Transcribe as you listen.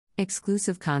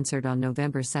Exclusive concert on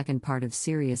November 2nd, part of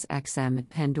Sirius XM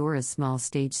Pandora's small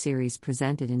stage series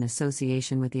presented in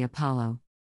association with the Apollo.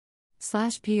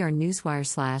 /PR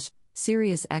Newswire /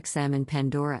 Sirius XM and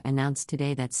Pandora announced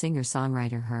today that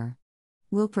singer-songwriter Her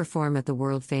will perform at the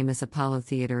world-famous Apollo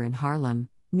Theater in Harlem,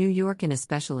 New York in a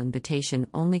special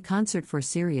invitation-only concert for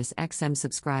Sirius XM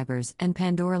subscribers and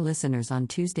Pandora listeners on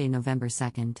Tuesday, November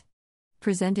 2nd.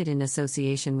 Presented in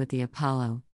association with the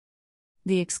Apollo.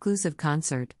 The exclusive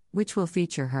concert, which will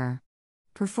feature Her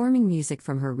performing music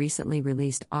from her recently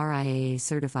released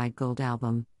RIAA-certified gold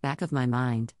album, Back of My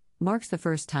Mind, marks the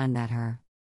first time that Her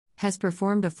has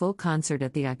performed a full concert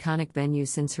at the iconic venue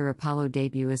since her Apollo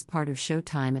debut as part of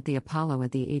Showtime at the Apollo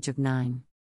at the age of 9.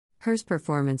 Her's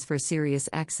performance for Sirius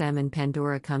XM and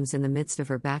Pandora comes in the midst of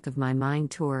her Back of My Mind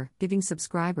tour, giving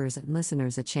subscribers and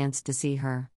listeners a chance to see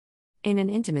Her in an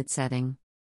intimate setting.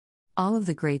 All of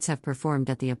the greats have performed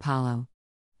at the Apollo.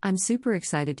 I'm super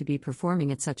excited to be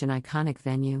performing at such an iconic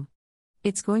venue.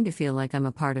 It's going to feel like I'm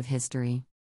a part of history.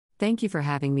 Thank you for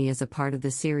having me as a part of the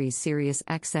series Sirius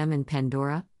XM and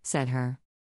Pandora, said Her.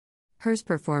 Her's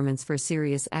performance for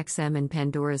Sirius XM and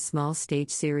Pandora's small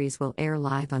stage series will air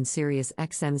live on Sirius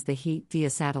XM's The Heat via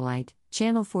satellite,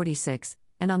 channel 46,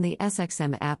 and on the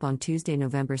SXM app on Tuesday,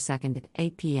 November 2nd at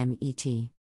 8 p.m. ET. To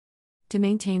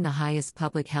maintain the highest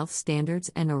public health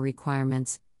standards and/or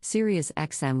requirements, Sirius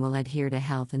XM will adhere to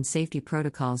health and safety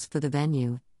protocols for the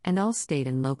venue, and all state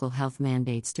and local health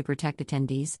mandates to protect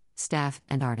attendees, staff,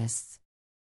 and artists.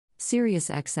 Sirius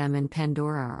XM and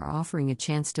Pandora are offering a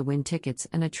chance to win tickets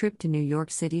and a trip to New York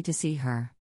City to see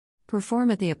Her perform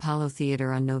at the Apollo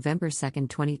Theater on November 2,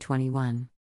 2021.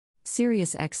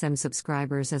 Sirius XM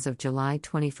subscribers as of July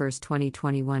 21,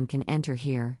 2021 can enter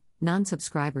here,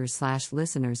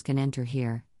 non-subscribers/listeners can enter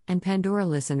here, and Pandora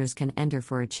listeners can enter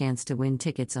for a chance to win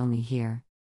tickets only here.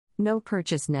 No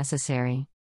purchase necessary.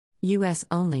 U.S.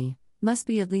 only, must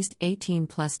be at least 18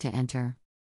 plus to enter.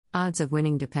 Odds of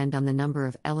winning depend on the number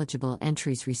of eligible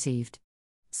entries received.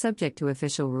 Subject to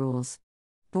official rules.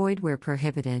 Void where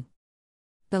prohibited.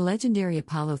 The legendary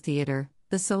Apollo Theater,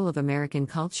 the soul of American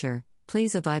culture,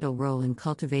 plays a vital role in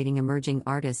cultivating emerging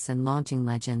artists and launching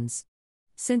legends.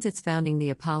 Since its founding, the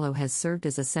Apollo has served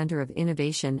as a center of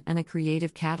innovation and a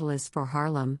creative catalyst for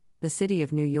Harlem, the city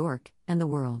of New York, and the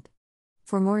world.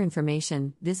 For more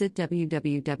information, visit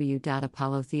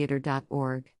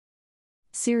www.apollotheater.org.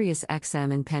 Sirius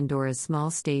XM and Pandora's small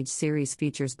stage series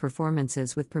features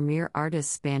performances with premier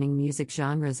artists spanning music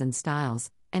genres and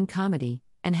styles, and comedy,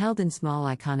 and held in small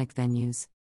iconic venues.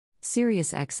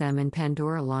 Sirius XM and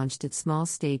Pandora launched its small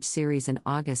stage series in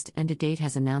August and to date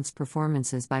has announced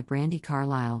performances by Brandi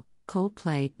Carlile,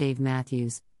 Coldplay, Dave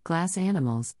Matthews, Glass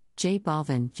Animals, J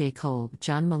Balvin, J. Cole,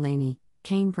 John Mulaney,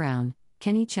 Kane Brown,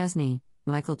 Kenny Chesney,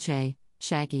 Michael Che,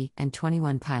 Shaggy, and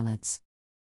 21 Pilots.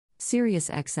 Sirius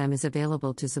XM is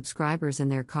available to subscribers in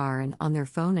their car and on their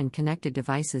phone and connected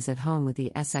devices at home with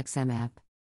the SXM app.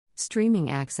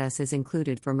 Streaming access is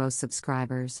included for most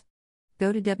subscribers.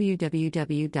 Go to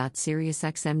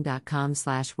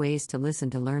www.siriusxm.com/ways to listen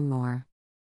to learn more.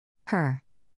 Her.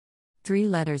 3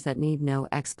 letters that need no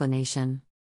explanation.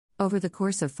 Over the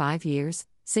course of 5 years,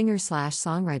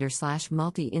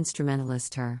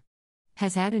 singer/songwriter/multi-instrumentalist Her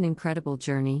has had an incredible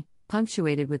journey,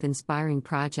 punctuated with inspiring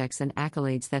projects and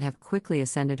accolades that have quickly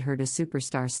ascended her to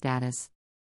superstar status.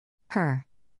 Her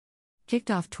kicked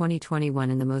off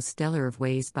 2021 in the most stellar of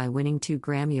ways by winning 2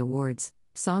 Grammy Awards,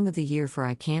 Song of the Year for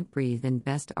I Can't Breathe and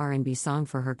Best R&B Song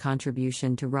for her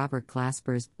contribution to Robert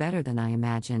Glasper's Better Than I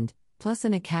Imagined, plus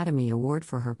an Academy Award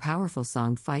for her powerful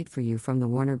song Fight for You from the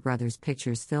Warner Bros.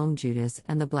 Pictures film Judas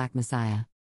and the Black Messiah.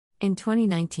 In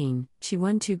 2019, she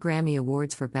won 2 Grammy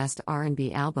Awards for Best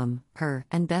R&B Album, Her,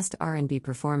 and Best R&B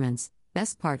Performance,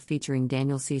 Best Part featuring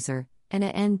Daniel Caesar, and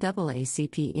a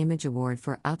NAACP Image Award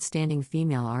for Outstanding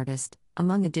Female Artist,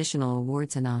 among additional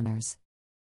awards and honors.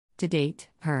 To date,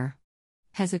 Her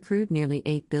has accrued nearly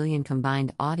 8 billion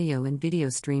combined audio and video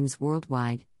streams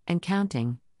worldwide, and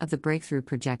counting, of the breakthrough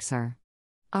projects Her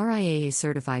RIAA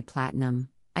certified platinum.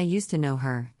 I Used to Know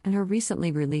Her, and her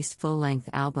recently released full-length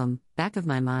album, Back of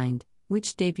My Mind,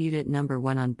 which debuted at number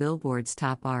 1 on Billboard's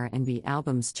Top R&B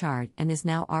Albums chart and is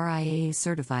now RIAA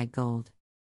certified gold.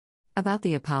 About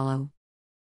the Apollo.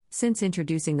 Since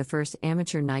introducing the first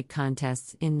amateur night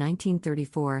contests in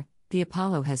 1934, the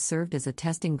Apollo has served as a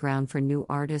testing ground for new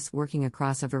artists working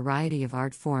across a variety of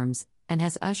art forms, and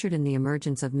has ushered in the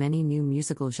emergence of many new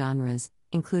musical genres,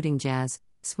 including jazz,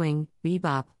 swing,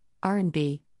 bebop,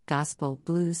 R&B, gospel,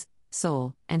 blues,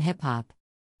 soul, and hip-hop.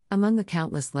 Among the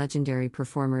countless legendary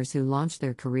performers who launched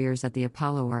their careers at the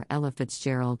Apollo are Ella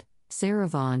Fitzgerald, Sarah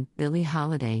Vaughan, Billie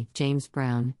Holiday, James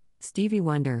Brown, Stevie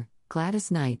Wonder,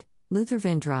 Gladys Knight, Luther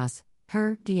Vandross,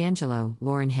 Her, D'Angelo,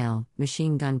 Lauryn Hill,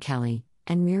 Machine Gun Kelly,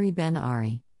 and Miri Ben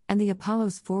Ari, and the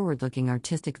Apollo's forward-looking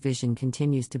artistic vision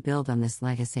continues to build on this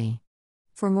legacy.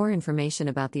 For more information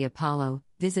about the Apollo,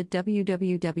 visit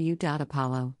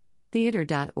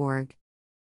www.apollotheater.org.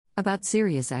 About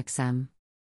SiriusXM.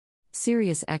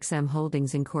 SiriusXM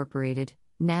Holdings Incorporated,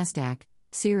 NASDAQ,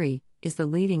 SIRI, is the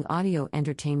leading audio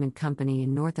entertainment company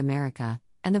in North America,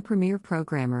 and the premier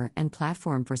programmer and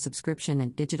platform for subscription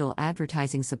and digital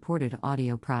advertising-supported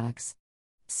audio products.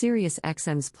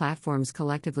 SiriusXM's platforms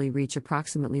collectively reach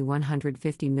approximately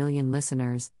 150 million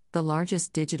listeners, the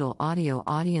largest digital audio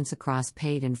audience across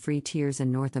paid and free tiers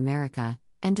in North America,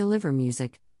 and deliver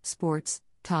music, sports,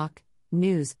 talk,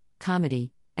 news,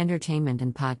 comedy, entertainment,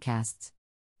 and podcasts.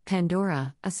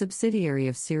 Pandora, a subsidiary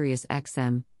of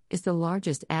SiriusXM, is the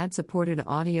largest ad-supported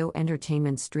audio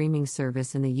entertainment streaming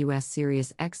service in the U.S.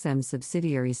 SiriusXM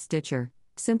subsidiaries Stitcher,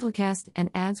 Simplecast,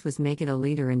 and Ads make it a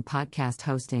leader in podcast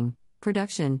hosting,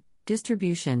 production,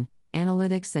 distribution,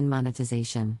 analytics, and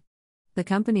monetization. The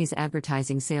company's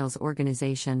advertising sales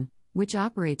organization, which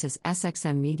operates as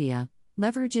SXM Media,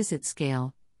 leverages its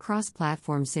scale,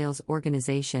 cross-platform sales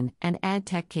organization, and ad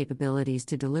tech capabilities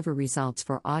to deliver results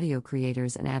for audio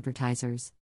creators and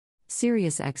advertisers.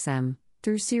 SiriusXM,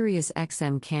 through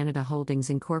SiriusXM Canada Holdings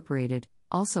Incorporated,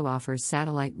 also offers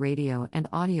satellite radio and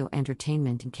audio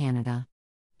entertainment in Canada.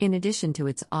 In addition to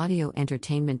its audio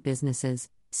entertainment businesses,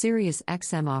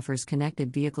 SiriusXM offers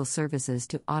connected vehicle services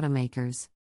to automakers.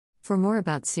 For more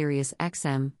about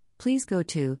SiriusXM, please go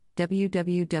to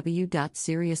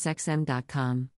www.siriusxm.com.